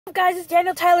up, guys? It's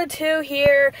Daniel Tyler 2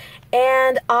 here,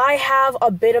 and I have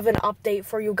a bit of an update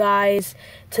for you guys.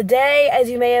 Today, as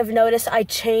you may have noticed, I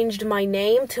changed my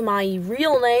name to my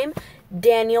real name,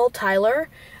 Daniel Tyler.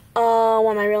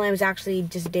 Well, my real name is actually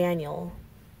just Daniel.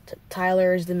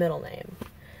 Tyler is the middle name.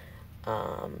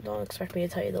 Don't expect me to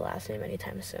tell you the last name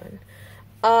anytime soon.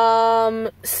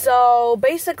 So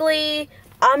basically,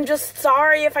 I'm just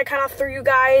sorry if I kind of threw you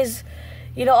guys,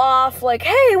 off, like,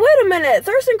 hey, wait a minute,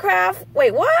 Thurston-Craft,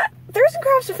 wait, what?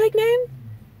 Thurston-Craft's a fake name?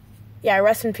 Yeah,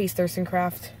 rest in peace,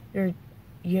 Thurston-Craft. You're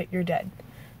dead.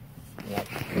 Yep,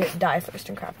 die,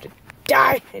 Thurston-Craft.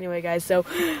 Die! Anyway, guys, so,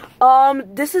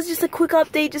 this is just a quick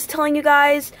update, just telling you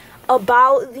guys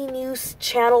about the new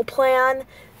channel plan.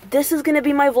 This is going to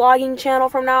be my vlogging channel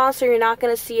from now on, so you're not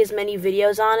going to see as many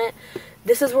videos on it.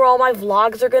 This is where all my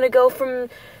vlogs are going to go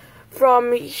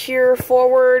from here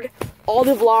forward. All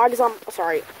the vlogs on,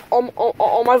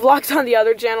 all my vlogs on the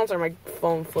other channels, or my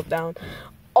phone flipped down.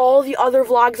 All the other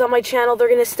vlogs on my channel, they're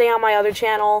going to stay on my other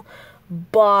channel.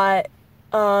 But,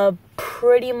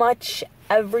 pretty much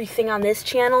everything on this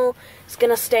channel is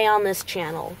going to stay on this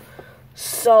channel.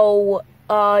 So,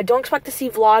 don't expect to see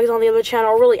vlogs on the other channel,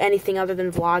 or really anything other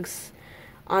than vlogs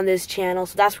on this channel.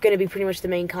 So that's going to be pretty much the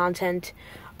main content.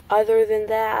 Other than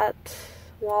that,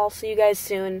 well, I'll see you guys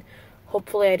soon.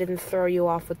 Hopefully I didn't throw you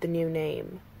off with the new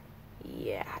name.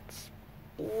 Yeah, it's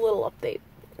a little update.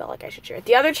 Felt like I should share it.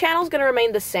 The other channel is going to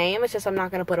remain the same. It's just I'm not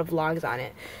going to put vlogs on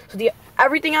it. So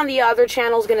everything on the other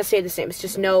channel is going to stay the same. It's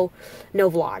just no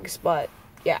vlogs. But,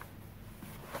 yeah.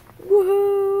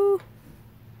 Woohoo!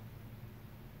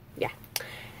 Yeah.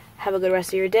 Have a good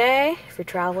rest of your day. If you're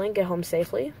traveling, get home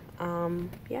safely.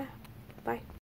 Yeah.